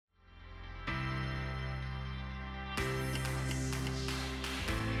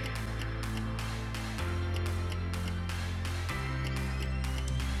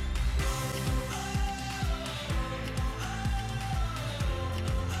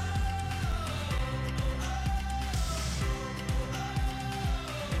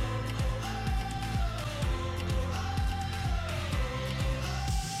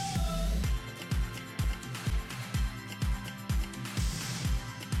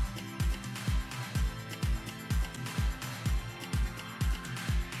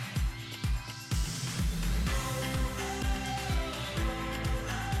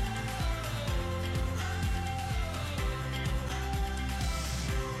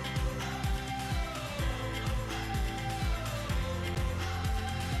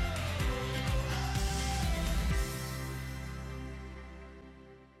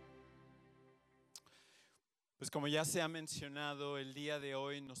Como ya se ha mencionado, el día de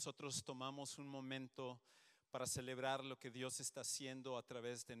hoy nosotros tomamos un momento para celebrar lo que Dios está haciendo a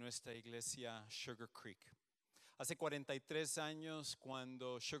través de nuestra iglesia Sugar Creek. Hace 43 años,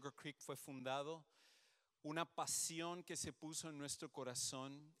 cuando Sugar Creek fue fundado, una pasión que se puso en nuestro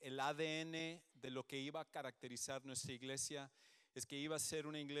corazón, el ADN de lo que iba a caracterizar nuestra iglesia, es que iba a ser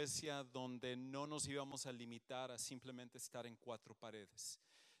una iglesia donde no nos íbamos a limitar a simplemente estar en cuatro paredes.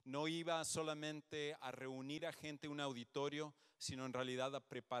 No iba solamente a reunir a gente en un auditorio, sino en realidad a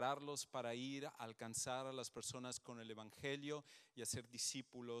prepararlos para ir a alcanzar a las personas con el evangelio y a ser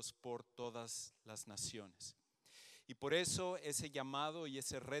discípulos por todas las naciones. Y por eso ese llamado y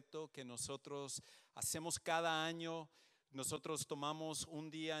ese reto que nosotros hacemos cada año, nosotros tomamos un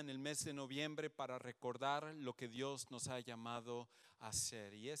día en el mes de noviembre para recordar lo que Dios nos ha llamado a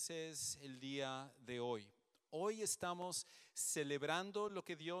hacer. Y ese es el día de hoy. Hoy estamos celebrando lo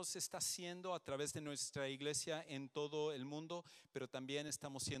que Dios está haciendo a través de nuestra iglesia en todo el mundo, pero también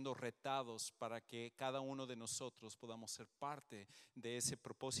estamos siendo retados para que cada uno de nosotros podamos ser parte de ese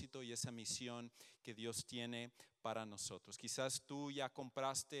propósito y esa misión que Dios tiene para nosotros. Quizás tú ya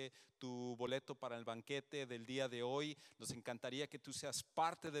compraste tu boleto para el banquete del día de hoy. Nos encantaría que tú seas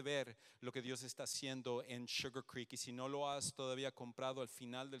parte de ver lo que Dios está haciendo en Sugar Creek, y si no lo has todavía comprado, al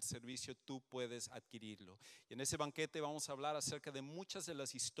final del servicio tú puedes adquirirlo. Y en ese banquete vamos a hablar acerca de muchas de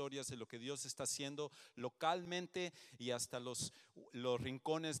las historias de lo que Dios está haciendo localmente y hasta los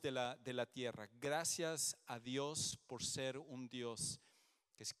rincones de la tierra. Gracias a Dios por ser un Dios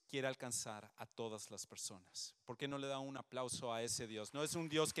que quiere alcanzar a todas las personas. ¿Por qué no le da un aplauso a ese Dios? ¿No es un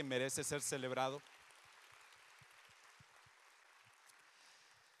Dios que merece ser celebrado?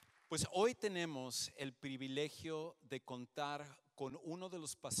 Pues hoy tenemos el privilegio de contar con uno de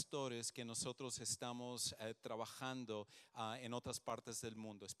los pastores que nosotros estamos trabajando en otras partes del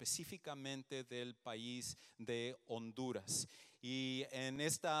mundo, específicamente del país de Honduras. Y en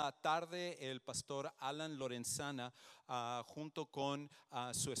esta tarde el pastor Alan Lorenzana junto con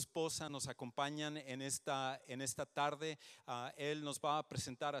su esposa nos acompañan en esta tarde. Él nos va a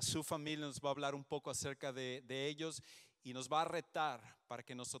presentar a su familia, nos va a hablar un poco acerca de ellos y nos va a retar para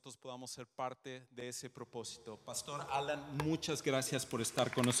que nosotros podamos ser parte de ese propósito. Pastor Alan, muchas gracias por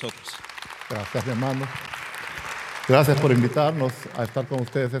estar con nosotros. Gracias, hermano. Gracias por invitarnos a estar con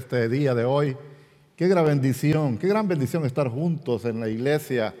ustedes este día de hoy. Qué gran bendición estar juntos en la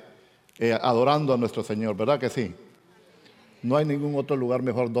iglesia adorando a nuestro Señor, ¿verdad que sí? No hay ningún otro lugar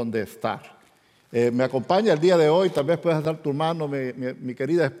mejor donde estar. Me acompaña el día de hoy, tal vez puedas dar tu mano, mi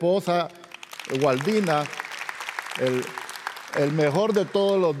querida esposa, Waldina, el mejor de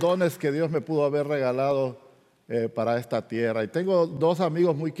todos los dones que Dios me pudo haber regalado para esta tierra. Y tengo dos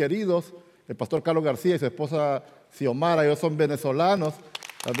amigos muy queridos, el pastor Carlos García y su esposa Xiomara. Ellos son venezolanos,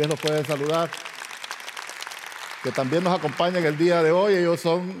 también los pueden saludar, que también nos acompañan el día de hoy. Ellos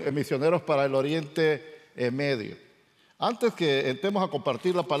son misioneros para el Oriente Medio. Antes que entremos a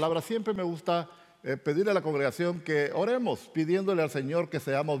compartir la palabra, siempre me gusta pedirle a la congregación que oremos, pidiéndole al Señor que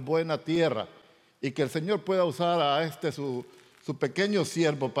seamos buena tierra y que el Señor pueda usar a su pequeño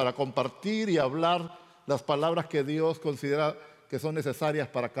siervo para compartir y hablar las palabras que Dios considera que son necesarias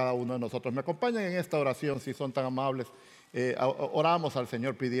para cada uno de nosotros. Me acompañan en esta oración, si son tan amables. Oramos al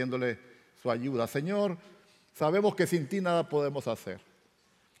Señor pidiéndole su ayuda. Señor, sabemos que sin ti nada podemos hacer.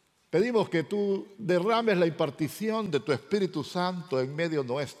 Pedimos que tú derrames la impartición de tu Espíritu Santo en medio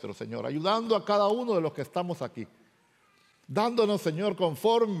nuestro, Señor, ayudando a cada uno de los que estamos aquí, dándonos, Señor,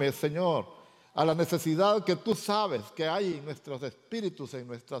 conforme, Señor, a la necesidad que tú sabes que hay en nuestros espíritus, en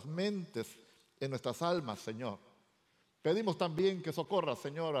nuestras mentes, en nuestras almas, Señor. Pedimos también que socorras,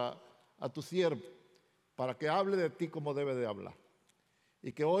 Señor, a tu siervo, para que hable de ti como debe de hablar.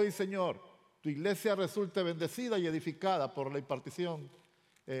 Y que hoy, Señor, tu iglesia resulte bendecida y edificada por la impartición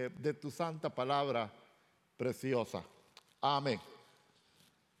de tu santa palabra preciosa. Amén.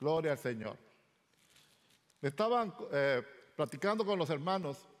 Gloria al Señor. Estaban platicando con los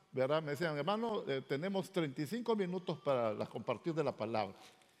hermanos, ¿verdad? Me decían, hermano, tenemos 35 minutos para compartir de la palabra.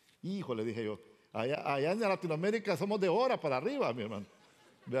 Hijo, le dije yo, allá en Latinoamérica somos de hora para arriba, mi hermano,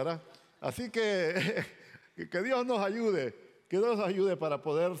 ¿verdad? Así que Dios nos ayude, para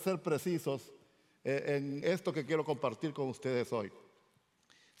poder ser precisos en esto que quiero compartir con ustedes hoy.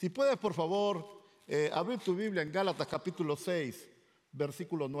 Si puedes, por favor, abrir tu Biblia en Gálatas capítulo 6,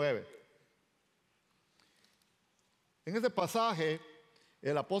 versículo 9. En ese pasaje,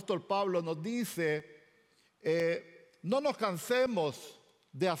 el apóstol Pablo nos dice, no nos cansemos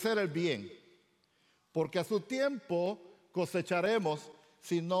de hacer el bien, porque a su tiempo cosecharemos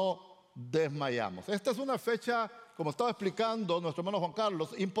si no desmayamos. Esta es una fecha, como estaba explicando nuestro hermano Juan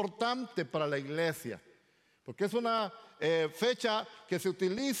Carlos, importante para la iglesia, porque es una fecha que se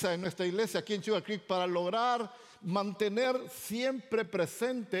utiliza en nuestra iglesia aquí en Sugar Creek para lograr mantener siempre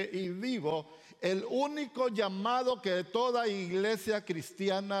presente y vivo el único llamado que toda iglesia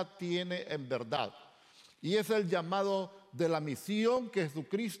cristiana tiene en verdad. Y es el llamado de la misión que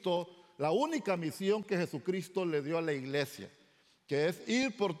Jesucristo, la única misión que Jesucristo le dio a la iglesia, que es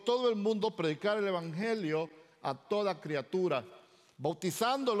ir por todo el mundo, predicar el evangelio a toda criatura,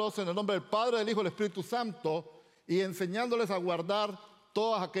 bautizándolos en el nombre del Padre, del Hijo y del Espíritu Santo, y enseñándoles a guardar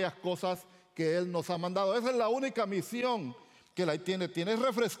todas aquellas cosas que Él nos ha mandado. Esa es la única misión que la tiene. Es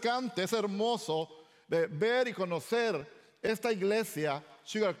refrescante, es hermoso ver y conocer esta iglesia,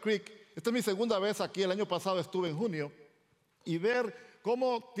 Sugar Creek. Esta es mi segunda vez aquí, el año pasado estuve en junio, y ver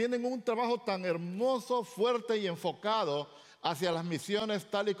cómo tienen un trabajo tan hermoso, fuerte y enfocado hacia las misiones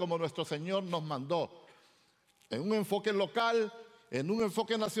tal y como nuestro Señor nos mandó. En un enfoque local, en un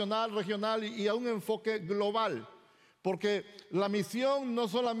enfoque nacional, regional y a un enfoque global. Porque la misión no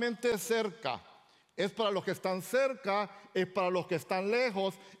solamente es cerca, es para los que están cerca, es para los que están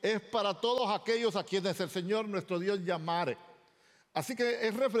lejos, es para todos aquellos a quienes el Señor nuestro Dios llamare. Así que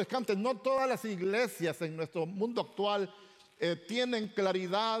es refrescante. No todas las iglesias en nuestro mundo actual tienen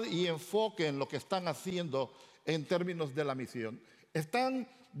claridad y enfoque en lo que están haciendo en términos de la misión. Están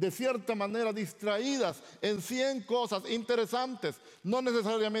de cierta manera distraídas en 100 cosas interesantes, no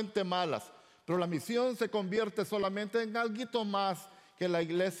necesariamente malas, pero la misión se convierte solamente en algo más que la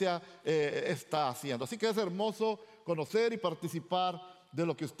iglesia está haciendo. Así que es hermoso conocer y participar de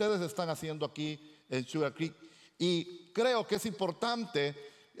lo que ustedes están haciendo aquí en Sugar Creek. Y creo que es importante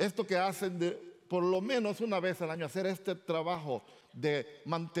esto que hacen por lo menos una vez al año, hacer este trabajo de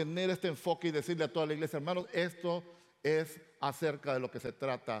mantener este enfoque y decirle a toda la iglesia: hermanos, esto es acerca de lo que se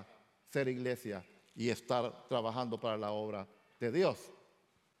trata ser iglesia y estar trabajando para la obra de Dios.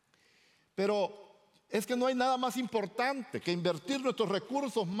 Pero es que no hay nada más importante que invertir nuestros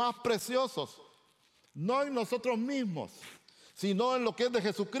recursos más preciosos, no en nosotros mismos, sino en lo que es de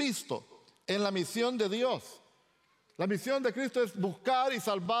Jesucristo, en la misión de Dios. La misión de Cristo es buscar y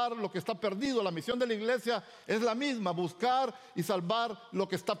salvar lo que está perdido. La misión de la iglesia es la misma: buscar y salvar lo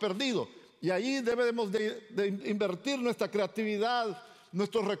que está perdido. Y ahí debemos de invertir nuestra creatividad,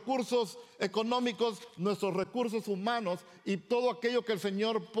 nuestros recursos económicos, nuestros recursos humanos y todo aquello que el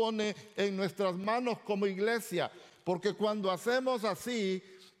Señor pone en nuestras manos como iglesia. Porque cuando hacemos así,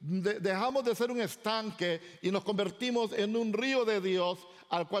 dejamos de ser un estanque y nos convertimos en un río de Dios,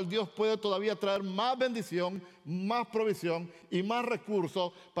 al cual Dios puede todavía traer más bendición, más provisión y más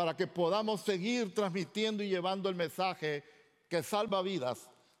recursos para que podamos seguir transmitiendo y llevando el mensaje que salva vidas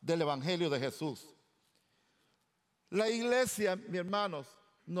del Evangelio de Jesús. La iglesia, mis hermanos,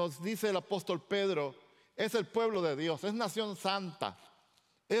 nos dice el apóstol Pedro, es el pueblo de Dios, es nación santa,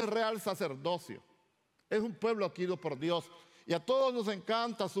 es real sacerdocio, es un pueblo adquirido por Dios. Y a todos nos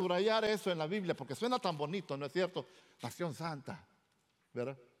encanta subrayar eso en la Biblia porque suena tan bonito, ¿no es cierto? Nación santa,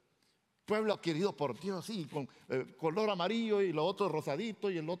 ¿verdad? Pueblo adquirido por Dios, sí, con color amarillo y lo otro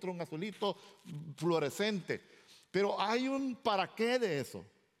rosadito y el otro un azulito fluorescente. Pero hay un para qué de eso.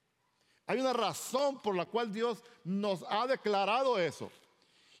 Hay una razón por la cual Dios nos ha declarado eso.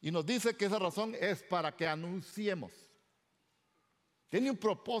 Y nos dice que esa razón es para que anunciemos. Tiene un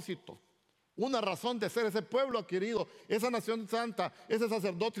propósito, una razón de ser ese pueblo adquirido, esa nación santa, ese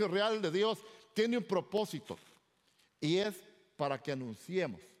sacerdocio real de Dios. Tiene un propósito. Y es para que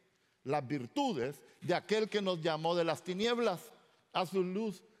anunciemos las virtudes de aquel que nos llamó de las tinieblas a su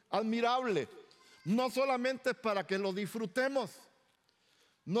luz admirable. No solamente para que lo disfrutemos,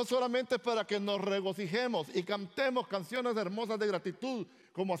 no solamente para que nos regocijemos y cantemos canciones hermosas de gratitud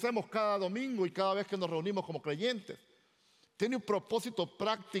como hacemos cada domingo y cada vez que nos reunimos como creyentes. Tiene un propósito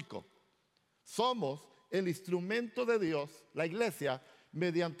práctico. Somos el instrumento de Dios, la iglesia,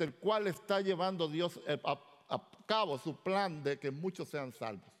 mediante el cual está llevando Dios a cabo su plan de que muchos sean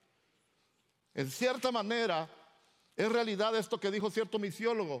salvos. En cierta manera, es realidad esto que dijo cierto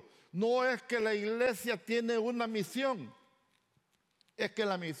misiólogo. No es que la iglesia tiene una misión, es que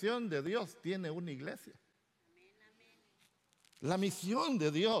la misión de Dios tiene una iglesia. La misión de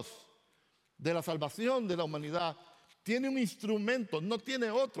Dios, de la salvación de la humanidad, tiene un instrumento, no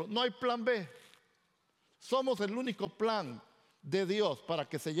tiene otro, no hay plan B. Somos el único plan de Dios para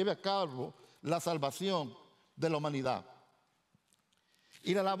que se lleve a cabo la salvación de la humanidad.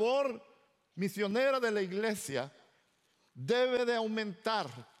 Y la labor misionera de la iglesia debe de aumentar,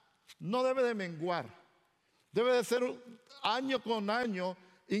 no debe de menguar. Debe de ser año con año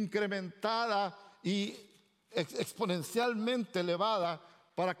incrementada y exponencialmente elevada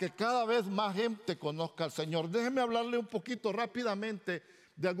para que cada vez más gente conozca al Señor. Déjenme hablarle un poquito rápidamente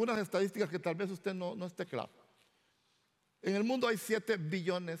de algunas estadísticas que tal vez usted no esté claro. En el mundo hay 7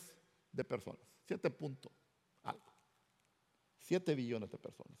 billones de personas, 7 punto algo, 7 billones de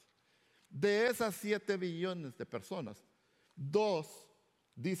personas. De esas 7 billones de personas, 2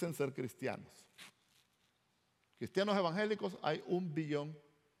 dicen ser cristianos. Cristianos evangélicos hay 1 billón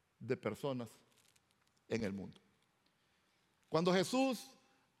de personas en el mundo. Cuando Jesús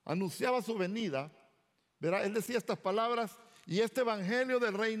anunciaba su venida, ¿verdad? Él decía estas palabras: y este evangelio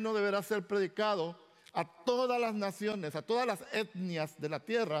del reino deberá ser predicado a todas las naciones, a todas las etnias de la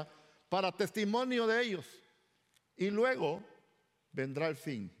tierra, para testimonio de ellos. Y luego vendrá el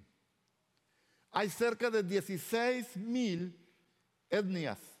fin. Hay cerca de 16,000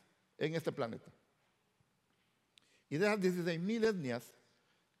 etnias en este planeta. Y de esas 16,000 etnias,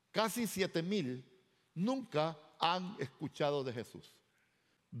 casi 7,000 nunca han escuchado de Jesús.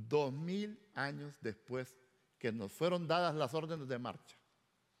 2,000 años después que nos fueron dadas las órdenes de marcha.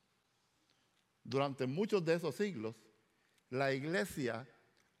 Durante muchos de esos siglos, la iglesia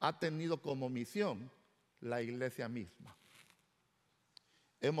ha tenido como misión la iglesia misma.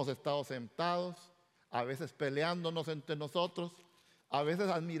 Hemos estado sentados, a veces peleándonos entre nosotros, a veces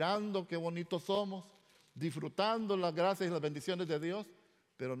admirando qué bonitos somos, disfrutando las gracias y las bendiciones de Dios,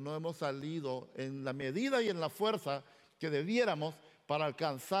 pero no hemos salido en la medida y en la fuerza que debiéramos para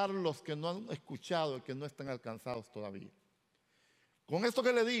alcanzar los que no han escuchado y que no están alcanzados todavía. Con esto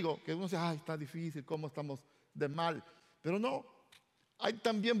que le digo, que uno dice, ay, está difícil, cómo estamos de mal. Pero no, hay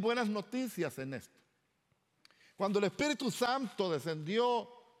también buenas noticias en esto. Cuando el Espíritu Santo descendió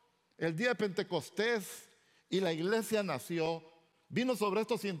el día de Pentecostés y la iglesia nació, vino sobre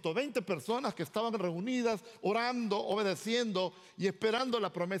estos 120 personas que estaban reunidas, orando, obedeciendo y esperando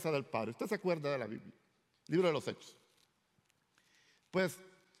la promesa del Padre. ¿Usted se acuerda de la Biblia? Libro de los Hechos. Pues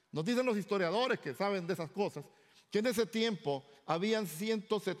nos dicen los historiadores que saben de esas cosas, que en ese tiempo habían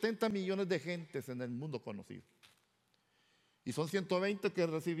 170 millones de gentes en el mundo conocido. Y son 120 que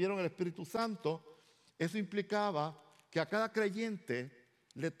recibieron el Espíritu Santo. Eso implicaba que a cada creyente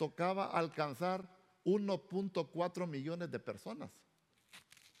le tocaba alcanzar 1.4 millones de personas.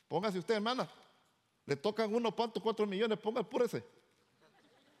 Póngase usted, hermana, le tocan 1.4 millones, apúrese.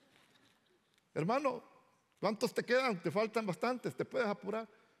 Hermano, ¿cuántos te quedan? Te faltan bastantes, te puedes apurar.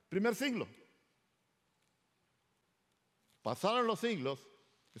 Primer siglo. Pasaron los siglos,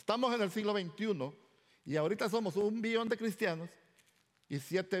 estamos en el siglo XXI y ahorita somos 1 billón de cristianos y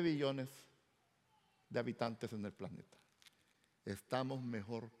 7 billones de habitantes en el planeta. Estamos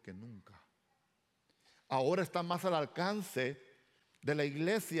mejor que nunca. Ahora está más al alcance de la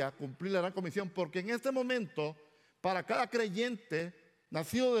iglesia cumplir la gran comisión, porque en este momento, para cada creyente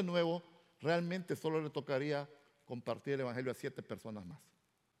nacido de nuevo, realmente solo le tocaría compartir el evangelio a 7 personas más.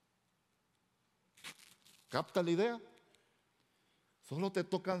 ¿Capta la idea? Solo te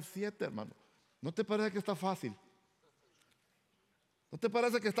tocan 7, hermano. ¿No te parece que está fácil? ¿No te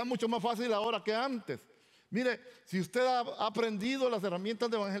parece que está mucho más fácil ahora que antes? Mire, si usted ha aprendido las herramientas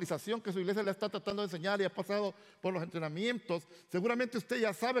de evangelización que su iglesia le está tratando de enseñar y ha pasado por los entrenamientos, seguramente usted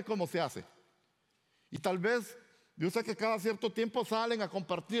ya sabe cómo se hace. Y tal vez, yo sé que cada cierto tiempo salen a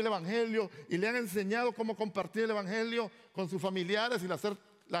compartir el evangelio y le han enseñado cómo compartir el evangelio con sus familiares y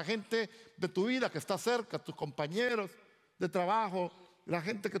la gente de tu vida que está cerca, tus compañeros de trabajo, la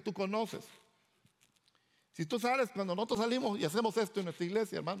gente que tú conoces. Si tú sales, cuando nosotros salimos y hacemos esto en nuestra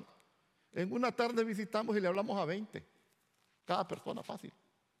iglesia, hermano, en una tarde visitamos y le hablamos a 20, cada persona, fácil.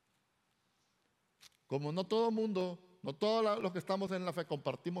 Como no todo el mundo, no todos los que estamos en la fe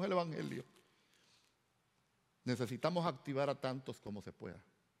compartimos el evangelio, necesitamos activar a tantos como se pueda.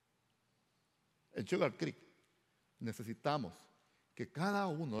 En Sugar Creek necesitamos que cada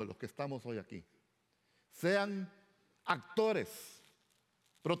uno de los que estamos hoy aquí sean actores,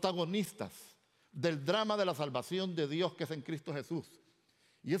 protagonistas del drama de la salvación de Dios que es en Cristo Jesús.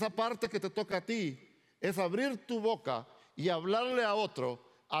 Y esa parte que te toca a ti es abrir tu boca y hablarle a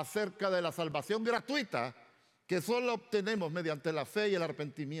otro acerca de la salvación gratuita que solo obtenemos mediante la fe y el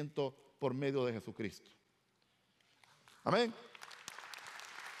arrepentimiento por medio de Jesucristo. Amén.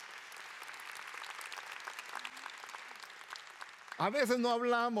 A veces no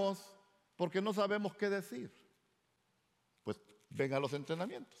hablamos porque no sabemos qué decir. Pues ven a los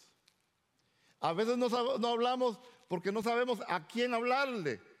entrenamientos. A veces no hablamos porque no sabemos a quién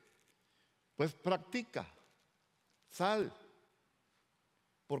hablarle. Pues practica, sal.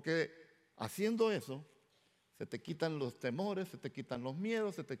 Porque haciendo eso, se te quitan los temores, se te quitan los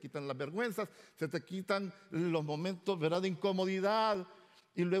miedos, se te quitan las vergüenzas, se te quitan los momentos, ¿verdad?, de incomodidad.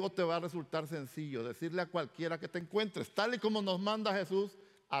 Y luego te va a resultar sencillo decirle a cualquiera que te encuentres, tal y como nos manda Jesús,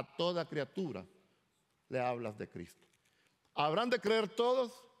 a toda criatura le hablas de Cristo. ¿Habrán de creer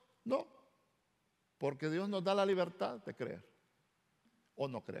todos? No, porque Dios nos da la libertad de creer o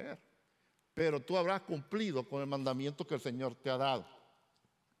no creer. Pero tú habrás cumplido con el mandamiento que el Señor te ha dado.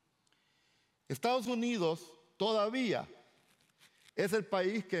 Estados Unidos todavía es el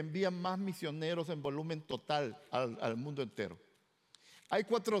país que envía más misioneros en volumen total al mundo entero. Hay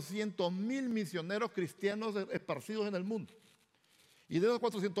 400,000 misioneros cristianos esparcidos en el mundo. Y de esos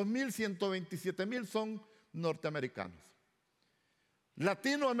 400,000, 127,000 son norteamericanos.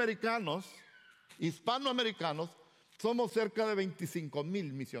 Latinoamericanos, hispanoamericanos, somos cerca de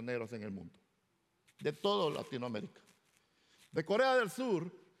 25,000 misioneros en el mundo. De toda Latinoamérica. De Corea del Sur,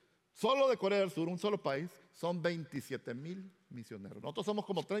 solo de Corea del Sur, un solo país, son 27,000 misioneros. Nosotros somos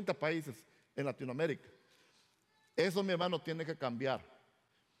como 30 países en Latinoamérica. Eso, mi hermano, tiene que cambiar.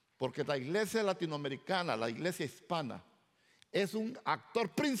 Porque la iglesia latinoamericana, la iglesia hispana, es un actor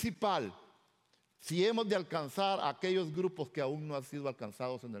principal si hemos de alcanzar a aquellos grupos que aún no han sido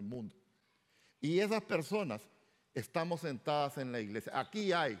alcanzados en el mundo. Y esas personas estamos sentadas en la iglesia.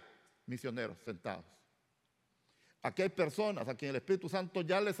 Aquí hay misioneros sentados. Aquí hay personas a quienes el Espíritu Santo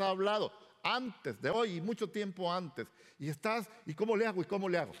ya les ha hablado antes de hoy y mucho tiempo antes. ¿Y cómo le hago? ¿Y cómo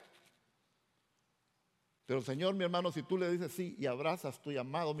le hago? Pero el Señor, mi hermano, si tú le dices sí y abrazas tu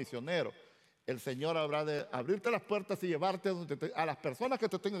llamado misionero, el Señor habrá de abrirte las puertas y llevarte a las personas que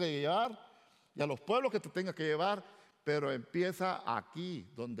te tenga que llevar y a los pueblos que te tenga que llevar, pero empieza aquí,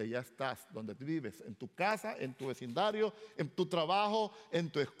 donde ya estás, donde vives, en tu casa, en tu vecindario, en tu trabajo,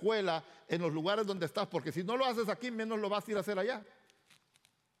 en tu escuela, en los lugares donde estás, porque si no lo haces aquí, menos lo vas a ir a hacer allá.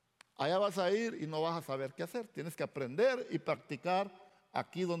 Allá vas a ir y no vas a saber qué hacer. Tienes que aprender y practicar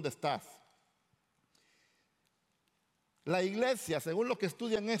aquí donde estás. La iglesia, según lo que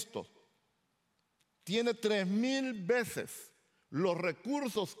estudian esto, tiene 3,000 veces los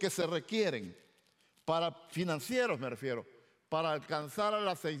recursos que se requieren para financieros, me refiero, para alcanzar a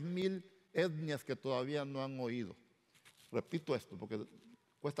las 6,000 etnias que todavía no han oído. Repito esto porque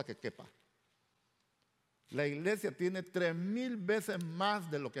cuesta que quepa. La iglesia tiene 3,000 veces más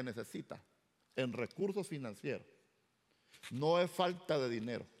de lo que necesita en recursos financieros. No es falta de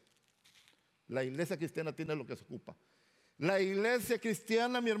dinero. La iglesia cristiana tiene lo que se ocupa. La iglesia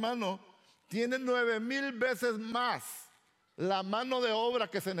cristiana, mi hermano, tiene 9,000 veces más la mano de obra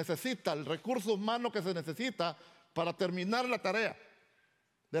que se necesita, el recurso humano que se necesita para terminar la tarea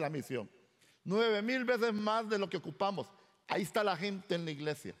de la misión. 9,000 veces más de lo que ocupamos. Ahí está la gente en la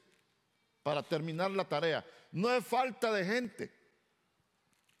iglesia para terminar la tarea. No es falta de gente,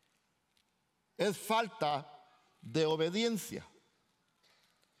 es falta de obediencia.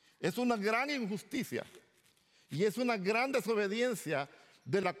 Es una gran injusticia y es una gran desobediencia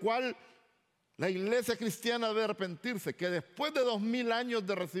de la cual la iglesia cristiana debe arrepentirse, que después de 2,000 años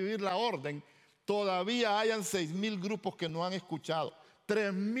de recibir la orden, todavía hayan 6,000 grupos que no han escuchado.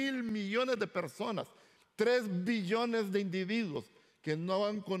 3,000 millones de personas, 3 billones de individuos que no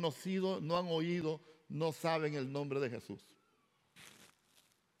han conocido, no han oído, no saben el nombre de Jesús.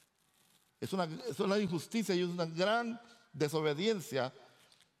 Es una injusticia y es una gran desobediencia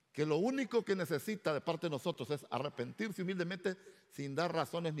que lo único que necesita de parte de nosotros es arrepentirse humildemente sin dar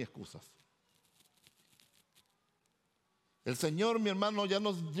razones ni excusas. El Señor, mi hermano, ya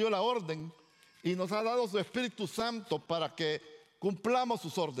nos dio la orden y nos ha dado su Espíritu Santo para que cumplamos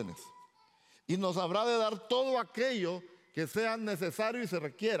sus órdenes. Y nos habrá de dar todo aquello que sea necesario y se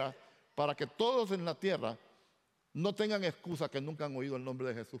requiera para que todos en la tierra no tengan excusa que nunca han oído el nombre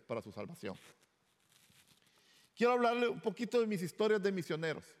de Jesús para su salvación. Quiero hablarle un poquito de mis historias de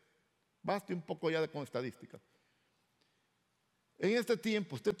misioneros. Baste un poco ya con estadísticas. En este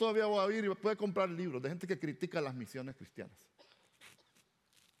tiempo, usted todavía va a ir y puede comprar libros de gente que critica las misiones cristianas.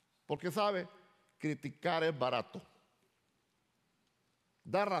 Porque sabe, criticar es barato.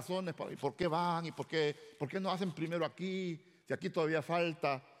 Dar razones para por qué van y por qué no hacen primero aquí, si aquí todavía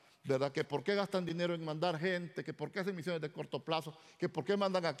falta, ¿verdad? Que por qué gastan dinero en mandar gente, que por qué hacen misiones de corto plazo, que por qué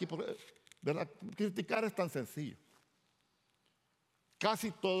mandan aquí, ¿verdad? Criticar es tan sencillo. Casi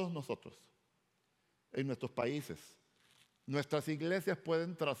todos nosotros, en nuestros países, nuestras iglesias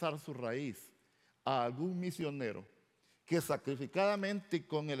pueden trazar su raíz a algún misionero que sacrificadamente y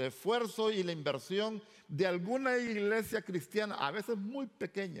con el esfuerzo y la inversión de alguna iglesia cristiana, a veces muy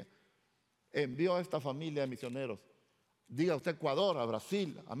pequeña, envió a esta familia de misioneros. Diga usted Ecuador, a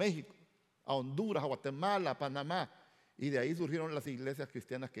Brasil, a México, a Honduras, a Guatemala, a Panamá. Y de ahí surgieron las iglesias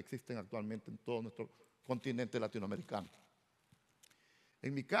cristianas que existen actualmente en todo nuestro continente latinoamericano.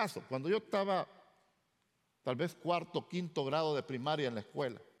 En mi caso, cuando yo estaba tal vez 4º, 5º grado de primaria en la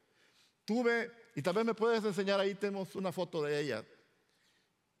escuela, tuve, y tal vez me puedes enseñar, ahí tenemos una foto de ella.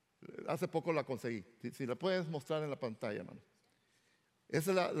 Hace poco la conseguí. Si la puedes mostrar en la pantalla, hermano.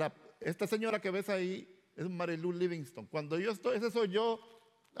 Esta señora que ves ahí es Marilu Livingston. Ese soy yo,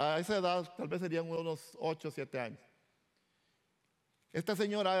 a esa edad, tal vez serían unos 8 o 7 años. Esta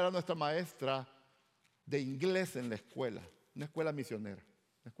señora era nuestra maestra de inglés en la escuela, una escuela misionera,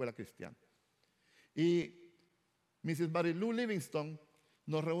 una escuela cristiana. Y Mrs. Marilu Livingston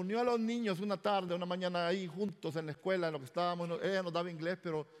nos reunió a los niños una tarde, una mañana ahí juntos en la escuela, en lo que estábamos. Ella nos daba inglés,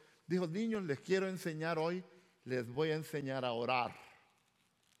 pero dijo: niños, les quiero enseñar hoy, les voy a enseñar a orar.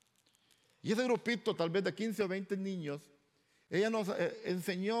 Y ese grupito, tal vez de 15 o 20 niños, ella nos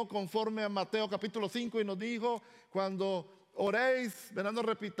enseñó conforme a Mateo capítulo 5 y nos dijo: cuando oréis, ¿verdad?, no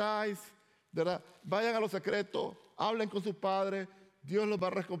repitáis, ¿verdad?, vayan a lo secreto, hablen con su padre, Dios los va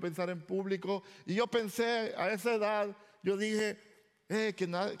a recompensar en público. Y yo pensé, a esa edad, yo dije: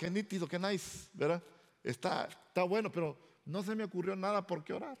 qué nítido, qué nice, ¿verdad? Está bueno, pero no se me ocurrió nada por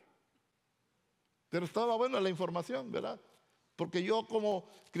qué orar. Pero estaba buena la información, ¿verdad? Porque yo, como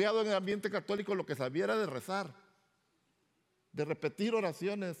criado en el ambiente católico, lo que sabía era de rezar, de repetir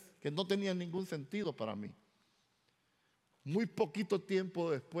oraciones que no tenían ningún sentido para mí. Muy poquito tiempo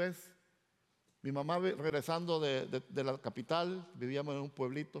después, mi mamá, regresando de la capital, vivíamos en un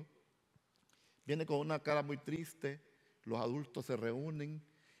pueblito, viene con una cara muy triste. Los adultos se reúnen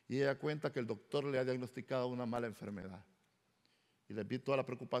y ella cuenta que el doctor le ha diagnosticado una mala enfermedad. Y les vi toda la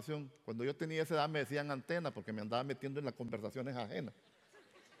preocupación. Cuando yo tenía esa edad me decían antena, porque me andaba metiendo en las conversaciones ajenas.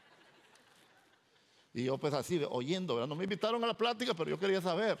 Y yo pues así, oyendo, ¿verdad? No me invitaron a la plática, pero yo quería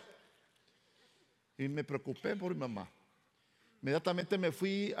saber. Y me preocupé por mi mamá. Inmediatamente me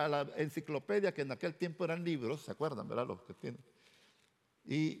fui a la enciclopedia, que en aquel tiempo eran libros, ¿se acuerdan, verdad? Los que tienen.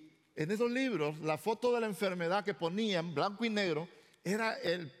 Y en esos libros, la foto de la enfermedad que ponían, blanco y negro, era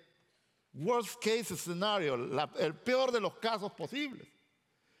el worst case scenario, el peor de los casos posibles.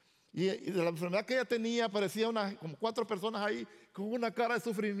 Y de la enfermedad que ella tenía, aparecía como 4 personas ahí, con una cara de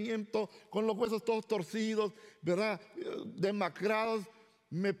sufrimiento, con los huesos todos torcidos, ¿verdad?, demacrados.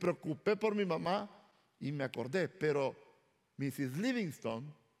 Me preocupé por mi mamá y me acordé, pero Mrs.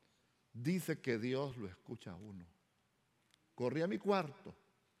 Livingston dice que Dios lo escucha a uno. Corrí a mi cuarto,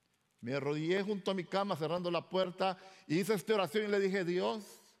 me arrodillé junto a mi cama cerrando la puerta y hice esta oración y le dije: Dios,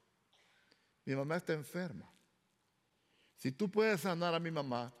 mi mamá está enferma. Si tú puedes sanar a mi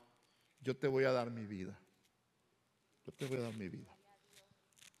mamá, yo te voy a dar mi vida. Yo te voy a dar mi vida.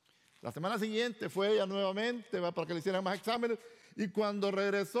 La semana siguiente fue ella nuevamente, ¿va?, para que le hicieran más exámenes, y cuando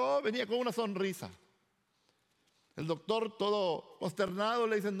regresó venía con una sonrisa. El doctor, todo consternado,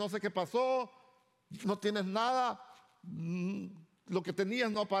 le dice: no sé qué pasó, no tienes nada, lo que tenías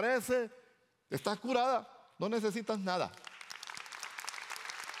no aparece, estás curada, no necesitas nada.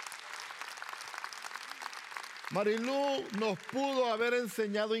 Marilu nos pudo haber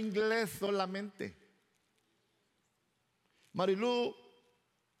enseñado inglés solamente. Marilu,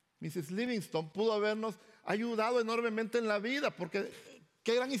 Mrs. Livingston, pudo habernos ayudado enormemente en la vida, porque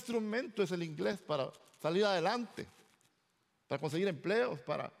qué gran instrumento es el inglés para salir adelante, para conseguir empleos,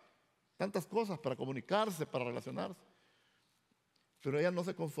 para tantas cosas, para comunicarse, para relacionarse. Pero ella no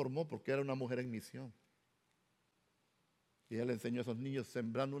se conformó, porque era una mujer en misión. Y ella le enseñó a esos niños,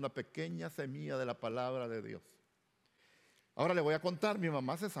 sembrando una pequeña semilla de la palabra de Dios. Ahora le voy a contar, mi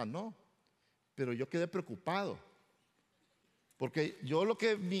mamá se sanó, pero yo quedé preocupado. Porque yo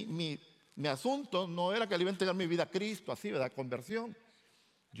mi asunto no era que le iba a entregar mi vida a Cristo, así, ¿verdad?, conversión.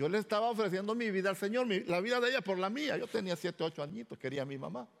 Yo le estaba ofreciendo mi vida al Señor, la vida de ella por la mía. Yo tenía 7, 8 añitos, quería a mi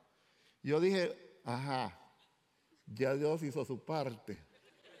mamá. Yo dije: ajá, ya Dios hizo su parte.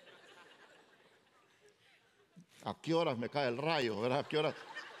 ¿A qué horas me cae el rayo, verdad?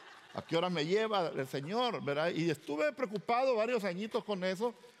 ¿A qué horas me lleva el Señor, verdad? Y estuve preocupado varios añitos con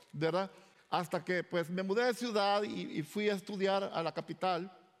eso, ¿verdad? Hasta que pues me mudé de ciudad y fui a estudiar a la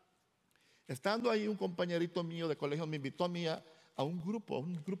capital. Estando ahí, un compañerito mío de colegio me invitó a mí a un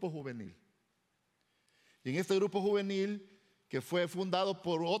grupo juvenil. Y en este grupo juvenil, que fue fundado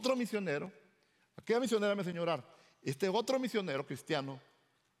por otro misionero, aquella misionera me enseñó a orar. Este otro misionero cristiano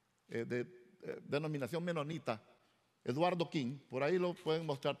de denominación menonita, Eduardo King, por ahí lo pueden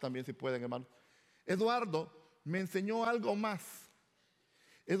mostrar también si pueden, hermano. Eduardo me enseñó algo más.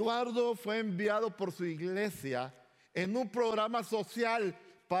 Eduardo fue enviado por su iglesia en un programa social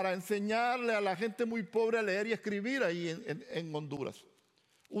para enseñarle a la gente muy pobre a leer y escribir ahí en Honduras,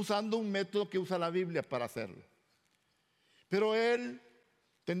 usando un método que usa la Biblia para hacerlo. Pero él,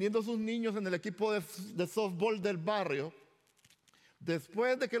 teniendo a sus niños en el equipo de softball del barrio,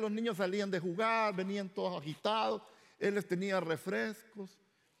 después de que los niños salían de jugar, venían todos agitados, él les tenía refrescos,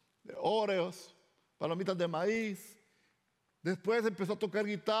 Oreos, palomitas de maíz, Después empezó a tocar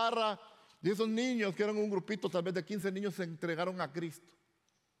guitarra y esos niños, que eran un grupito tal vez de 15 niños, se entregaron a Cristo.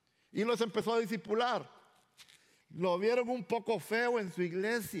 Y los empezó a discipular. Lo vieron un poco feo en su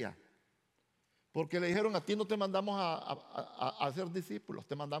iglesia, porque le dijeron: a ti no te mandamos a hacer discípulos,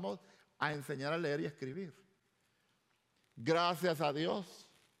 te mandamos a enseñar a leer y a escribir. Gracias a Dios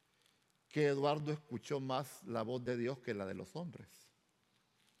que Eduardo escuchó más la voz de Dios que la de los hombres.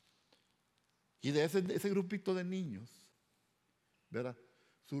 Y de ese grupito de niños, ¿verdad?,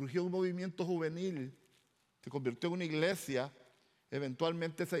 surgió un movimiento juvenil, se convirtió en una iglesia.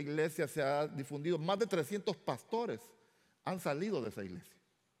 Eventualmente esa iglesia se ha difundido. Más de 300 pastores han salido de esa iglesia,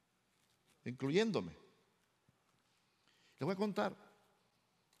 incluyéndome. Les voy a contar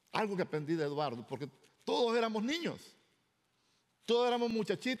algo que aprendí de Eduardo, porque todos éramos niños, todos éramos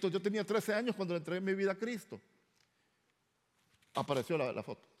muchachitos. Yo tenía 13 años cuando le entregué mi vida a Cristo. Apareció la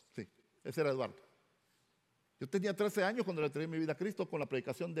foto, sí, ese era Eduardo. Yo tenía 13 años cuando le entregué mi vida a Cristo con la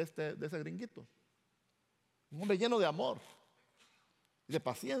predicación de ese gringuito. Un hombre lleno de amor y de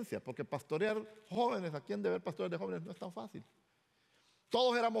paciencia, porque pastorear jóvenes, aquí en deber pastores de jóvenes, no es tan fácil.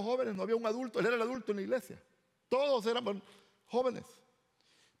 Todos éramos jóvenes, no había un adulto, él era el adulto en la iglesia. Todos éramos jóvenes.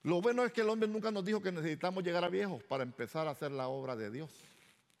 Lo bueno es que el hombre nunca nos dijo que necesitamos llegar a viejos para empezar a hacer la obra de Dios.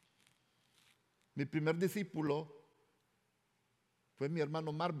 Mi primer discípulo fue mi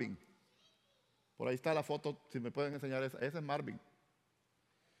hermano Marvin. Por ahí está la foto, si me pueden enseñar esa. Esa es Marvin.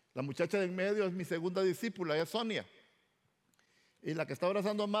 La muchacha de en medio es mi segunda discípula, ella es Sonia. Y la que está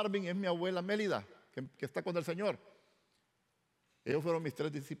abrazando a Marvin es mi abuela Mélida, que está con el Señor. Ellos fueron mis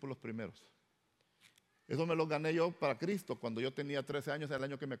 3 discípulos primeros. Eso me lo gané yo para Cristo cuando yo tenía 13 años, el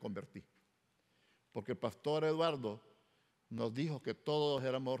año que me convertí. Porque el pastor Eduardo nos dijo que todos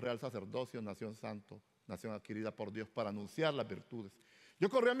éramos real sacerdocio, nación santo, nación adquirida por Dios para anunciar las virtudes. Yo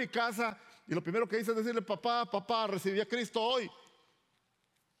corrí a mi casa y lo primero que hice es decirle: papá, recibí a Cristo hoy.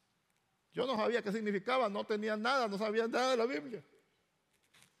 Yo no sabía qué significaba, no tenía nada, no sabía nada de la Biblia.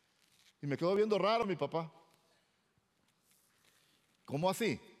 Y me quedó viendo raro mi papá. ¿Cómo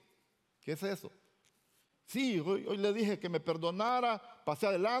así? ¿Qué es eso? Sí, hoy le dije que me perdonara, pasé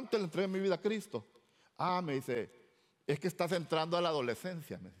adelante, le entregué mi vida a Cristo. Ah, me dice, es que estás entrando a la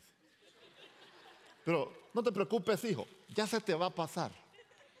adolescencia, me dice. Pero no te preocupes, hijo, ya se te va a pasar.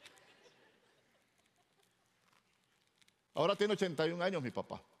 Ahora tiene 81 años mi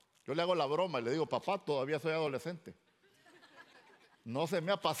papá. Yo le hago la broma y le digo: papá, todavía soy adolescente. No se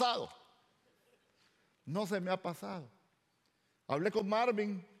me ha pasado. No se me ha pasado. Hablé con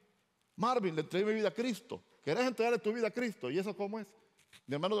Marvin. Marvin, le entregué mi vida a Cristo. ¿Querés entregarle tu vida a Cristo? ¿Y eso cómo es?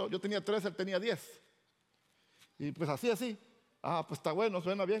 Mi hermano, yo tenía 13, él tenía 10. Y pues así. Ah, pues está bueno,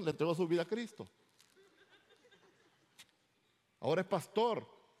 suena bien, le entregó su vida a Cristo. Ahora es pastor,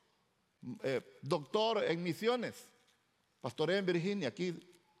 doctor en misiones. Pastorea en Virginia, aquí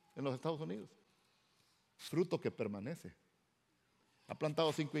en los Estados Unidos. Fruto que permanece. Ha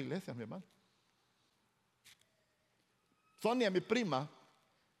plantado 5 iglesias, mi hermano. Sonia, mi prima,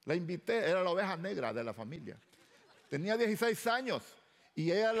 la invité, era la oveja negra de la familia. Tenía 16 años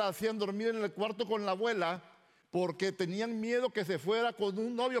y ella la hacían dormir en el cuarto con la abuela porque tenían miedo que se fuera con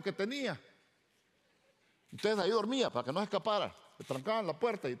un novio que tenía. Entonces ahí dormía para que no se escapara. Le trancaban la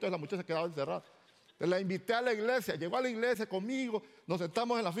puerta y entonces la muchacha quedaba encerrada. La invité a la iglesia, llegó a la iglesia conmigo, nos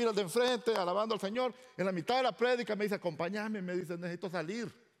sentamos en las filas de enfrente, alabando al Señor. En la mitad de la prédica me dice: acompáñame, me dice, necesito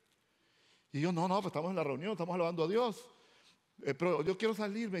salir. Y yo, no, pues estamos en la reunión, estamos alabando a Dios. Pero yo quiero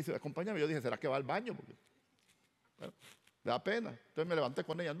salir, me dice, acompáñame. Yo dije: ¿será que va al baño? Porque, bueno, me da pena. Entonces me levanté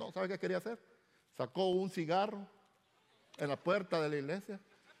con ella. No, ¿sabe qué quería hacer? Sacó un cigarro en la puerta de la iglesia.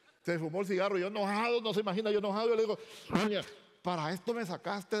 Se fumó el cigarro. Yo enojado, no se imagina, yo enojado. Yo le digo: Sonia, para esto me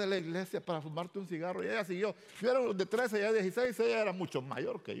sacaste de la iglesia, para fumarte un cigarro. Y ella siguió. Yo era de 13, ella de 16, ella era mucho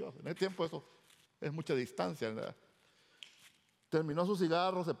mayor que yo. En ese tiempo eso es mucha distancia, ¿verdad? Terminó su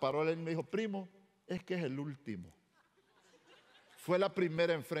cigarro, se paró él y me dijo: primo, es que es el último. Fue la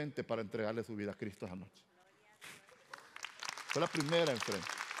primera enfrente para entregarle su vida a Cristo esa noche. Fue la primera enfrente.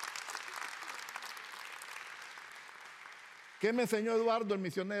 ¿Qué me enseñó Eduardo, el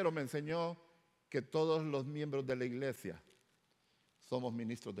misionero? Me enseñó que todos los miembros de la iglesia somos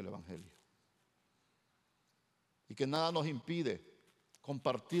ministros del Evangelio. Y que nada nos impide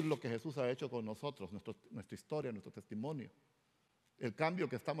compartir lo que Jesús ha hecho con nosotros, nuestra historia, nuestro testimonio, el cambio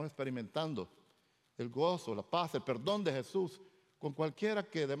que estamos experimentando, el gozo, la paz, el perdón de Jesús, con cualquiera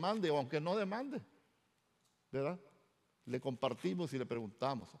que demande o aunque no demande, ¿verdad? Le compartimos y le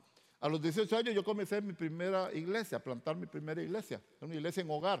preguntamos. A los 18 años yo comencé mi primera iglesia, a plantar mi primera iglesia, una iglesia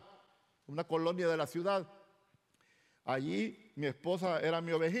en Hogar, una colonia de la ciudad. Allí mi esposa era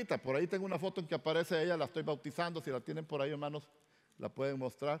mi ovejita. Por ahí tengo una foto en que aparece ella, la estoy bautizando. Si la tienen por ahí, hermanos, la pueden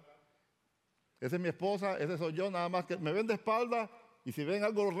mostrar. Esa es mi esposa, ese soy yo, nada más que me ven de espalda y si ven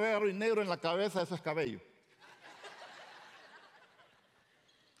algo raro y negro en la cabeza, eso es cabello.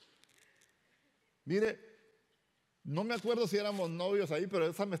 Mire, no me acuerdo si éramos novios ahí, pero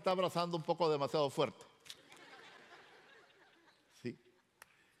esa me está abrazando un poco demasiado fuerte. Sí.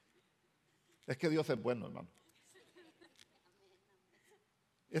 Es que Dios es bueno, hermano.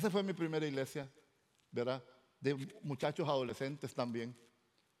 Esa fue mi primera iglesia, ¿verdad? De muchachos adolescentes también.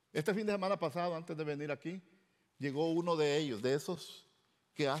 Este fin de semana pasado, antes de venir aquí, llegó uno de ellos, de esos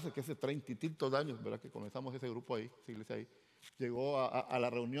que hace que hace 30 y tantos años, ¿verdad? Que comenzamos ese grupo ahí, esa iglesia ahí. Llegó a la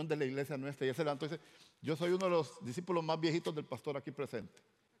reunión de la iglesia nuestra y él se levantó y dice, yo soy uno de los discípulos más viejitos del pastor aquí presente.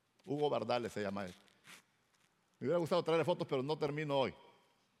 Hugo Bardales se llama él. Me hubiera gustado traerle fotos, pero no termino hoy.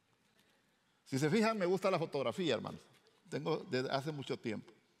 Si se fijan, me gusta la fotografía, hermanos. Tengo desde hace mucho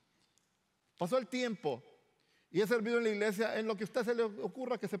tiempo. Pasó el tiempo y he servido en la iglesia en lo que a usted se le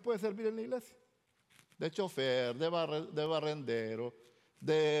ocurra que se puede servir en la iglesia. De chofer, de barrendero,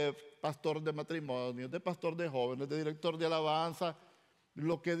 de pastor de matrimonio, de pastor de jóvenes, de director de alabanza.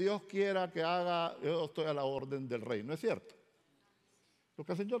 Lo que Dios quiera que haga, yo estoy a la orden del rey, ¿no es cierto? Lo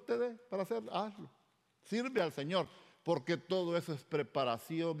que el Señor te dé para hacer, hazlo. Sirve al Señor, porque todo eso es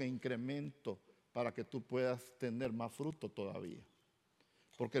preparación e incremento para que tú puedas tener más fruto todavía.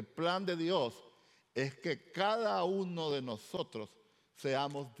 Porque el plan de Dios es que cada uno de nosotros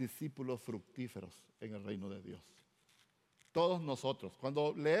seamos discípulos fructíferos en el reino de Dios. Todos nosotros.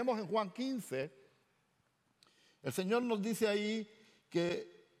 Cuando leemos en Juan 15, el Señor nos dice ahí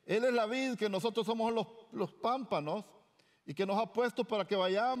que Él es la vid, que nosotros somos los pámpanos y que nos ha puesto para que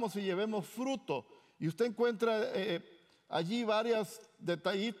vayamos y llevemos fruto. Y usted encuentra allí varios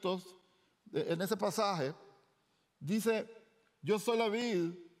detallitos en ese pasaje. Dice, yo soy la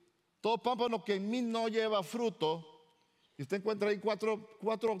vid, todo pámpano que en mí no lleva fruto. Y usted encuentra ahí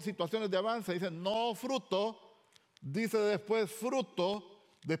cuatro situaciones de avance. Dice, no fruto, dice después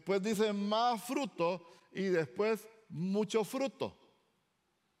fruto, después dice más fruto y después mucho fruto.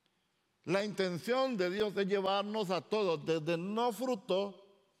 La intención de Dios es llevarnos a todos desde no fruto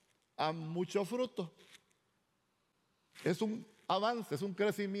a mucho fruto. Es un avance, es un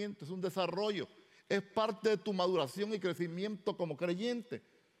crecimiento, es un desarrollo. Es parte de tu maduración y crecimiento como creyente.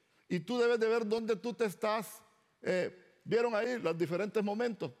 Y tú debes de ver dónde tú te estás. Vieron ahí los diferentes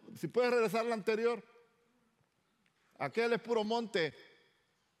momentos. Si puedes regresar al anterior. Aquel es puro monte,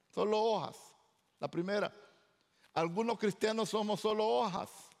 solo hojas. La primera. Algunos cristianos somos solo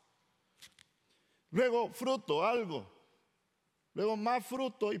hojas. Luego fruto, algo. Luego más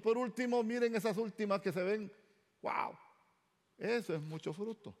fruto. Y por último, miren esas últimas que se ven. ¡Wow! Eso es mucho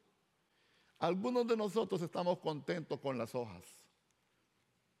fruto. Algunos de nosotros estamos contentos con las hojas.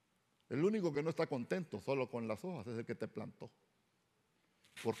 El único que no está contento solo con las hojas es el que te plantó.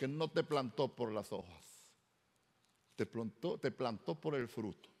 Porque no te plantó por las hojas. Te plantó por el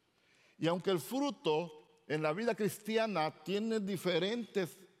fruto. Y aunque el fruto en la vida cristiana tiene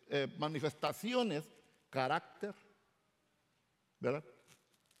diferentes manifestaciones, carácter, ¿verdad?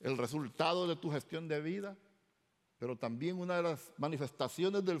 El resultado de tu gestión de vida, pero también una de las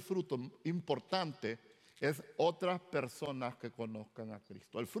manifestaciones del fruto importante es otras personas que conozcan a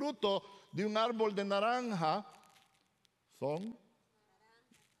Cristo. El fruto de un árbol de naranja son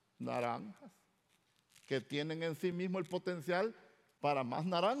naranjas que tienen en sí mismo el potencial para más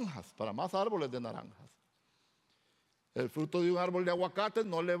naranjas, para más árboles de naranjas. El fruto de un árbol de aguacate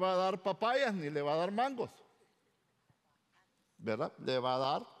no le va a dar papayas ni le va a dar mangos, ¿verdad? Le va a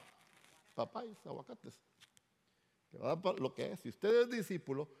dar papayas, aguacates. Le va a dar lo que es. Si usted es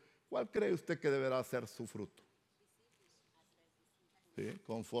discípulo, ¿cuál cree usted que deberá ser su fruto? ¿Sí?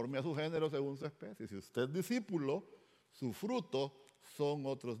 Conforme a su género, según su especie. Si usted es discípulo, su fruto son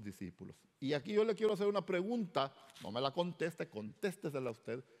otros discípulos. Y aquí yo le quiero hacer una pregunta, no me la conteste, contéstesela a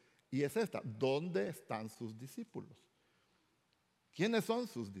usted. Y es esta, ¿dónde están sus discípulos? ¿Quiénes son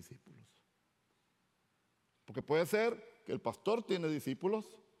sus discípulos? Porque puede ser que el pastor tiene discípulos,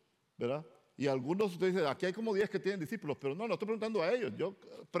 ¿verdad? Y algunos ustedes dicen, aquí hay como 10 que tienen discípulos, pero no estoy preguntando a ellos, yo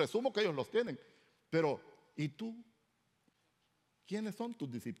presumo que ellos los tienen. Pero, ¿y tú? ¿Quiénes son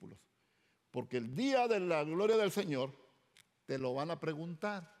tus discípulos? Porque el día de la gloria del Señor te lo van a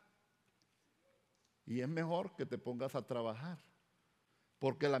preguntar. Y es mejor que te pongas a trabajar,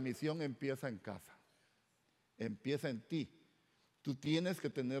 porque la misión empieza en casa, empieza en ti. Tú tienes que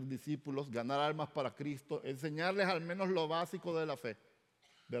tener discípulos, ganar almas para Cristo, enseñarles al menos lo básico de la fe,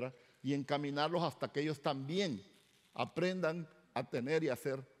 ¿verdad? Y encaminarlos hasta que ellos también aprendan a tener y a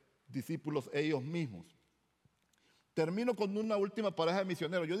ser discípulos ellos mismos. Termino con una última pareja de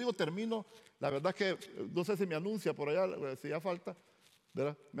misioneros. Yo digo termino, la verdad es que no sé si me anuncia por allá, si ya falta,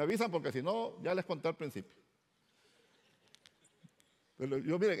 ¿verdad? Me avisan porque si no, ya les conté al principio. Pero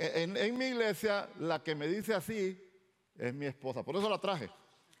yo, miren, en mi iglesia, la que me dice así es mi esposa, por eso la traje.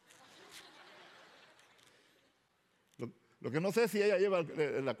 Lo que no sé si ella lleva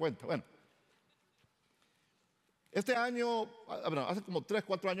la cuenta. Bueno, este año, bueno, hace como 3,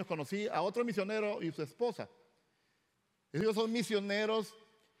 4 años conocí a otro misionero y su esposa. Ellos son misioneros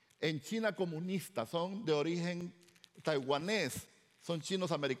en China comunista, son de origen taiwanés, son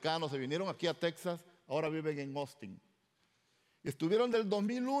chinos americanos, se vinieron aquí a Texas, ahora viven en Austin. Estuvieron del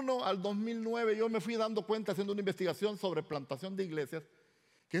 2001 al 2009, yo me fui dando cuenta haciendo una investigación sobre plantación de iglesias,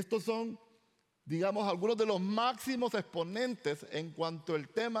 que estos son, digamos, algunos de los máximos exponentes en cuanto al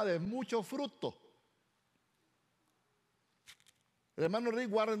tema de mucho fruto. El hermano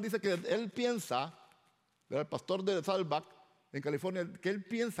Rick Warren dice que él piensa, el pastor de Saddleback en California, que él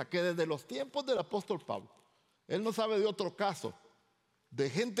piensa que desde los tiempos del apóstol Pablo, él no sabe de otro caso de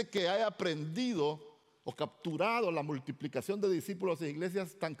gente que haya aprendido o capturado la multiplicación de discípulos en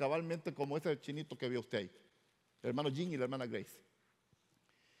iglesias tan cabalmente como ese chinito que vio usted ahí, el hermano Jim y la hermana Grace.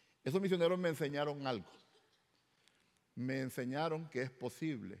 Esos misioneros me enseñaron algo. Me enseñaron que es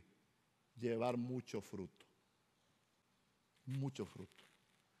posible llevar mucho fruto. Mucho fruto.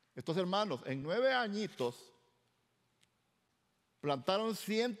 Estos hermanos, en 9 añitos, plantaron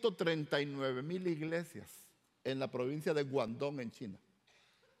 139,000 iglesias en la provincia de Guangdong, en China.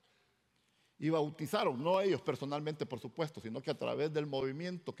 Y bautizaron, no ellos personalmente, por supuesto, sino que a través del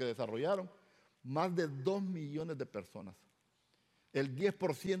movimiento que desarrollaron, más de 2 millones de personas. El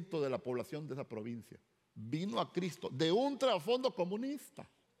 10% de la población de esa provincia vino a Cristo de un trasfondo comunista,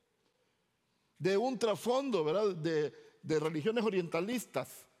 de un trasfondo, ¿verdad?, de religiones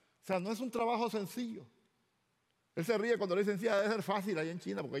orientalistas. O sea, no es un trabajo sencillo. Él se ríe cuando le dicen, sí, debe ser fácil allá en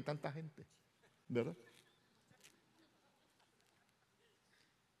China porque hay tanta gente, ¿verdad?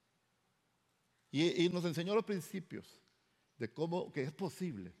 Y nos enseñó los principios de cómo que es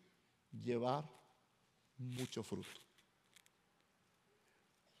posible llevar mucho fruto.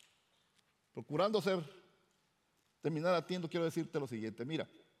 Procurando terminar a tiempo, quiero decirte lo siguiente. Mira,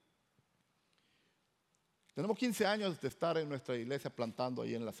 tenemos 15 años de estar en nuestra iglesia plantando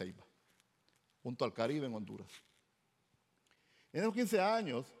ahí en La Ceiba, junto al Caribe en Honduras. En esos 15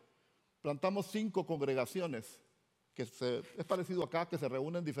 años plantamos 5 congregaciones, que es parecido acá, que se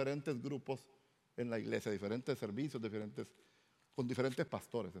reúnen diferentes grupos en la iglesia, diferentes servicios, con diferentes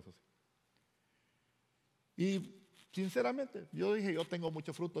pastores, eso sí. Y sinceramente, yo dije, yo tengo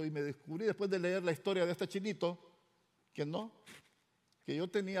mucho fruto, y me descubrí después de leer la historia de este chinito, que yo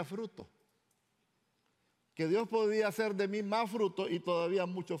tenía fruto, que Dios podía hacer de mí más fruto y todavía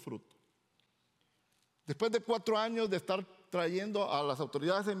mucho fruto. Después de 4 años de estar trayendo a las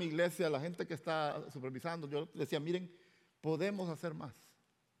autoridades de mi iglesia, a la gente que está supervisando, yo decía, miren, podemos hacer más,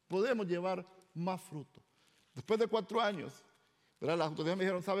 podemos llevar más fruto. Después de 4 años, ¿verdad?, las autoridades me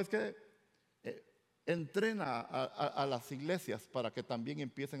dijeron, ¿sabes qué? Entrena a las iglesias para que también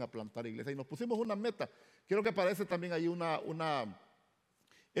empiecen a plantar iglesias. Y nos pusimos una meta. Quiero que aparece también ahí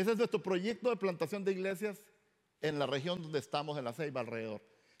ese es nuestro proyecto de plantación de iglesias en la región donde estamos, en La Ceiba, alrededor.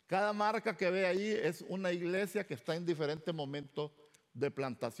 Cada marca que ve ahí es una iglesia que está en diferentes momentos de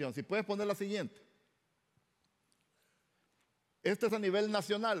plantación. Si puedes poner la siguiente. Este es a nivel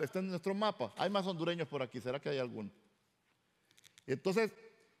nacional, este es nuestro mapa. Hay más hondureños por aquí, ¿será que hay alguno? Entonces,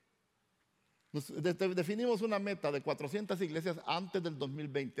 definimos una meta de 400 iglesias antes del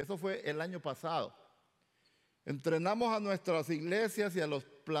 2020. Eso fue el año pasado. Entrenamos a nuestras iglesias y a los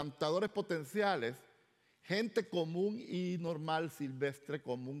plantadores potenciales, gente común y normal, silvestre,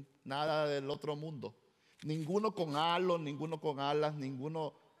 común, nada del otro mundo. Ninguno con halos, ninguno con alas,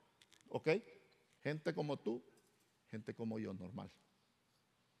 ninguno, ¿ok? Gente como tú, gente como yo, normal.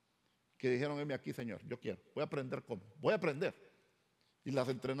 Que dijeron, venme aquí, Señor, yo quiero, voy a aprender cómo, voy a aprender. Y las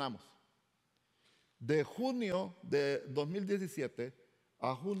entrenamos. De junio de 2017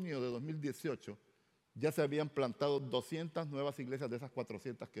 a junio de 2018, ya se habían plantado 200 nuevas iglesias de esas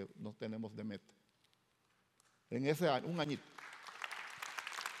 400 que nos tenemos de meta. En ese año, un añito.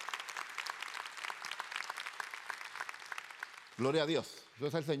 Gloria a Dios, eso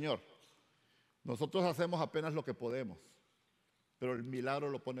es el Señor. Nosotros hacemos apenas lo que podemos, pero el milagro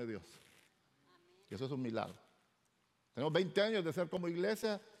lo pone Dios. Y eso es un milagro. Tenemos 20 años de ser como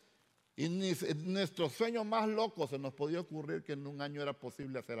iglesia y ni nuestro sueño más loco se nos podía ocurrir que en un año era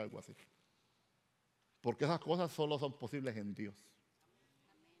posible hacer algo así. Porque esas cosas solo son posibles en Dios.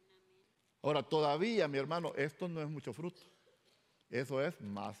 Ahora, todavía, mi hermano, esto no es mucho fruto. Eso es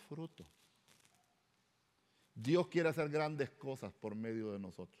más fruto. Dios quiere hacer grandes cosas por medio de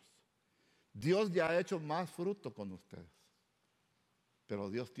nosotros. Dios ya ha hecho más fruto con ustedes. Pero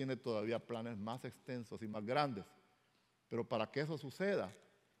Dios tiene todavía planes más extensos y más grandes. Pero para que eso suceda,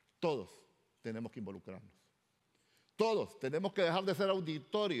 todos tenemos que involucrarnos. Todos tenemos que dejar de ser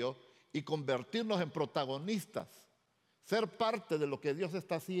auditorio y convertirnos en protagonistas. Ser parte de lo que Dios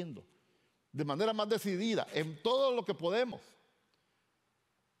está haciendo. De manera más decidida, en todo lo que podemos.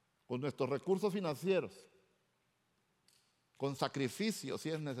 Con nuestros recursos financieros. Con sacrificio si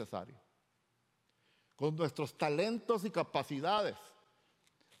es necesario. Con nuestros talentos y capacidades.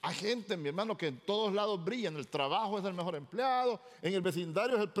 Hay gente, mi hermano, que en todos lados brilla. En el trabajo es el mejor empleado, en el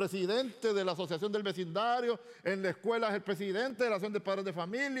vecindario es el presidente de la asociación del vecindario, en la escuela es el presidente de la asociación de padres de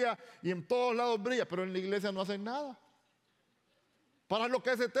familia, y en todos lados brilla, pero en la iglesia no hacen nada. Para lo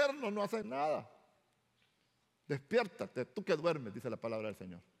que es eterno no hacen nada. Despiértate, tú que duermes, dice la palabra del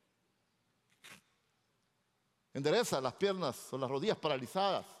Señor. Endereza las piernas o las rodillas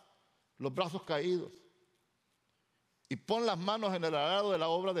paralizadas, los brazos caídos. Y pon las manos en el arado de la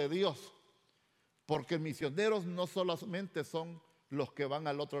obra de Dios. Porque misioneros no solamente son los que van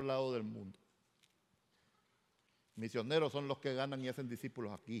al otro lado del mundo. Misioneros son los que ganan y hacen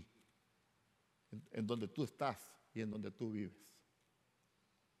discípulos aquí. En donde tú estás y en donde tú vives.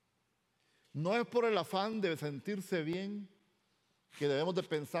 No es por el afán de sentirse bien que debemos de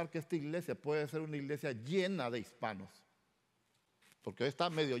pensar que esta iglesia puede ser una iglesia llena de hispanos. Porque hoy está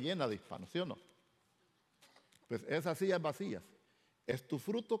medio llena de hispanos, ¿sí o no? Pues esas sillas vacías es tu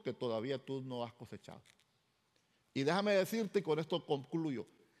fruto que todavía tú no has cosechado. Y déjame decirte, y con esto concluyo,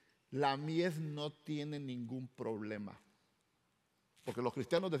 la mies no tiene ningún problema. Porque los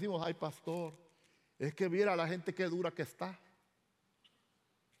cristianos decimos, ay pastor, es que viera a la gente qué dura que está.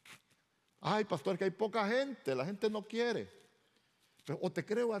 Ay pastor, es que hay poca gente, la gente no quiere. Pero o te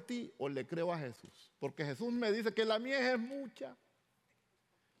creo a ti o le creo a Jesús. Porque Mies me dice que la mies es mucha.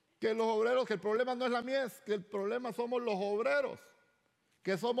 Que los obreros, que el problema no es la mies, que el problema somos los obreros,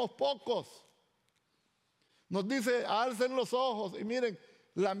 que somos pocos. Nos dice, alcen los ojos y miren,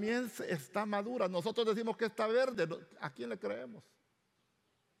 la mies está madura. Nosotros decimos que está verde. ¿A quién le creemos?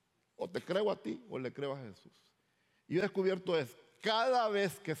 O te creo a ti o le creo a Jesús. Y yo he descubierto es, cada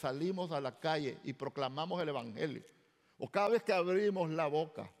vez que salimos a la calle y proclamamos el evangelio, o cada vez que abrimos la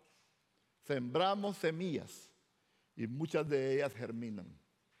boca, sembramos semillas y muchas de ellas germinan.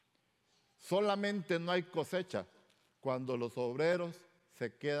 Solamente no hay cosecha cuando los obreros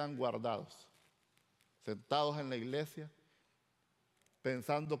se quedan guardados, sentados en la iglesia,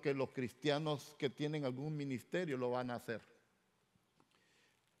 pensando que los cristianos que tienen algún ministerio lo van a hacer.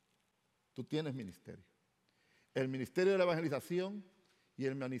 Tú tienes ministerio. El ministerio de la evangelización y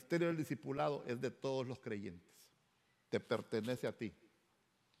el ministerio del discipulado es de todos los creyentes. Te pertenece a ti.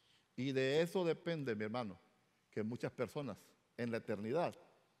 Y de eso depende, mi hermano, que muchas personas en la eternidad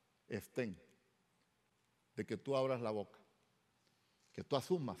estén, de que tú abras la boca, que tú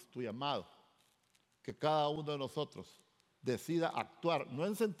asumas tu llamado, que cada uno de nosotros decida actuar, no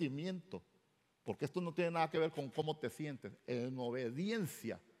en sentimiento, porque esto no tiene nada que ver con cómo te sientes, en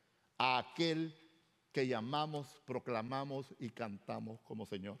obediencia a aquel que llamamos, proclamamos y cantamos como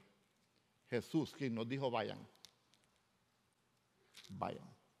Señor. Jesús, quien nos dijo vayan.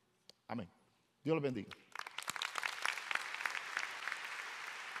 Vayan. Amén. Dios los bendiga.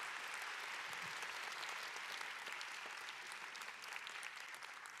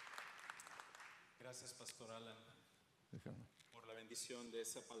 Gracias, Pastor Alan, por la bendición de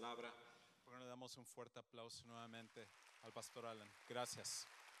esa palabra. ¿Por qué no le damos un fuerte aplauso nuevamente al Pastor Alan? Gracias.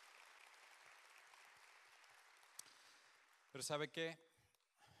 Pero ¿sabe qué?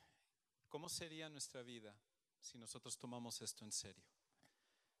 ¿Cómo sería nuestra vida si nosotros tomamos esto en serio?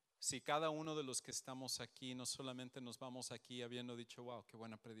 Si cada uno de los que estamos aquí, no solamente nos vamos aquí habiendo dicho, wow, qué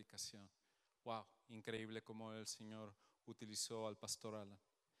buena predicación. Wow, increíble cómo el Señor utilizó al Pastor Alan.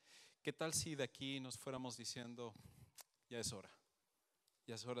 ¿Qué tal si de aquí nos fuéramos diciendo, ya es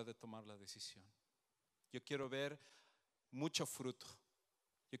hora de tomar la decisión? Yo quiero ver mucho fruto.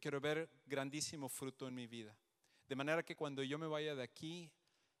 Yo quiero ver grandísimo fruto en mi vida. De manera que cuando yo me vaya de aquí,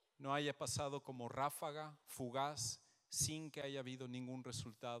 no haya pasado como ráfaga, fugaz, sin que haya habido ningún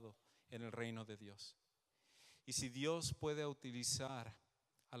resultado en el reino de Dios. Y si Dios puede utilizar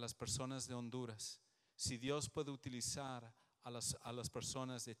a las personas de Honduras, si Dios puede utilizar a las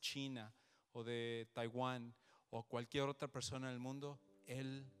personas de China o de Taiwán o cualquier otra persona del mundo,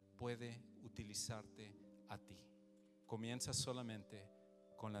 Él puede utilizarte a ti. Comienza solamente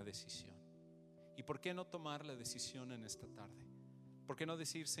con la decisión. ¿Y por qué no tomar la decisión en esta tarde? ¿Por qué no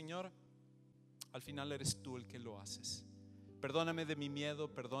decir, Señor, al final eres tú el que lo haces? Perdóname de mi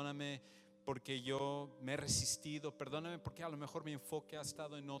miedo, perdóname porque yo me he resistido, perdóname porque a lo mejor mi enfoque ha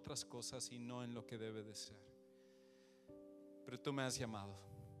estado en otras cosas y no en lo que debe de ser. Pero tú me has llamado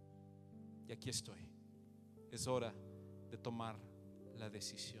y aquí estoy. Es hora de tomar la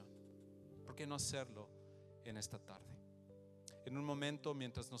decisión. ¿Por qué no hacerlo en esta tarde? En un momento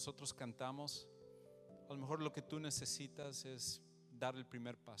mientras nosotros cantamos, a lo mejor lo que tú necesitas es dar el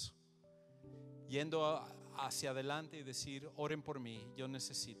primer paso, yendo hacia adelante y decir: oren por mí,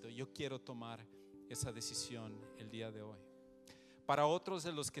 yo quiero tomar esa decisión el día de hoy. Para otros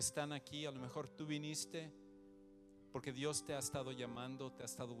de los que están aquí, a lo mejor tú viniste porque Dios te ha estado llamando, te ha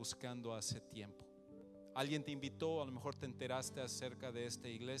estado buscando hace tiempo. Alguien te invitó, a lo mejor te enteraste acerca de esta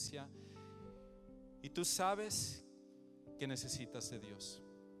iglesia y tú sabes que necesitas de Dios.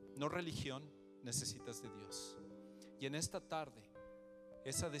 No religión, necesitas de Dios. Y en esta tarde,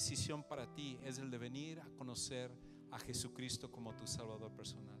 esa decisión para ti es el de venir a conocer a Jesucristo como tu Salvador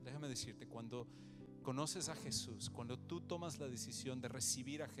personal. Déjame decirte, cuando conoces a Jesús, cuando tú tomas la decisión de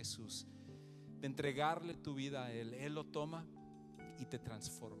recibir a Jesús, de entregarle tu vida a Él, Él lo toma y te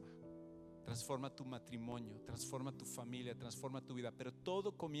transforma. Transforma tu matrimonio, transforma tu familia, transforma tu vida. Pero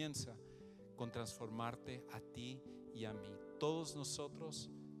todo comienza con transformarte a ti y a mí. Todos nosotros,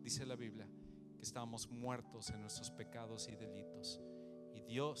 dice la Biblia, que estábamos muertos en nuestros pecados y delitos. Y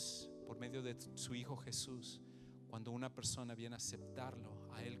Dios, por medio de su Hijo Jesús, cuando una persona viene a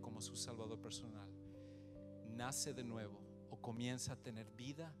aceptarlo a Él como su Salvador personal, nace de nuevo o comienza a tener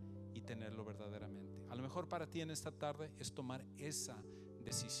vida y tenerlo verdaderamente. A lo mejor para ti en esta tarde es tomar esa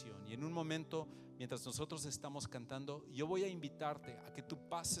decisión. Y en un momento, mientras nosotros estamos cantando, yo voy a invitarte a que tú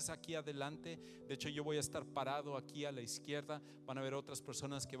pases aquí adelante. De hecho, yo voy a estar parado aquí a la izquierda. Van a haber otras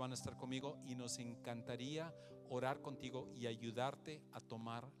personas que van a estar conmigo y nos encantaría orar contigo y ayudarte a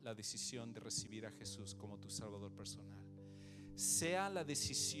tomar la decisión de recibir a Jesús como tu Salvador personal. Sea la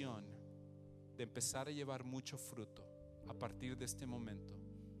decisión de empezar a llevar mucho fruto a partir de este momento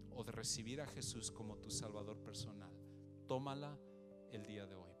o de recibir a Jesús como tu Salvador personal, tómala el día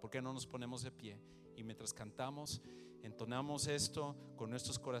de hoy. ¿Por qué no nos ponemos de pie y mientras cantamos, entonamos esto con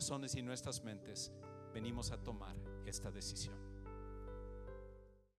nuestros corazones y nuestras mentes, venimos a tomar esta decisión?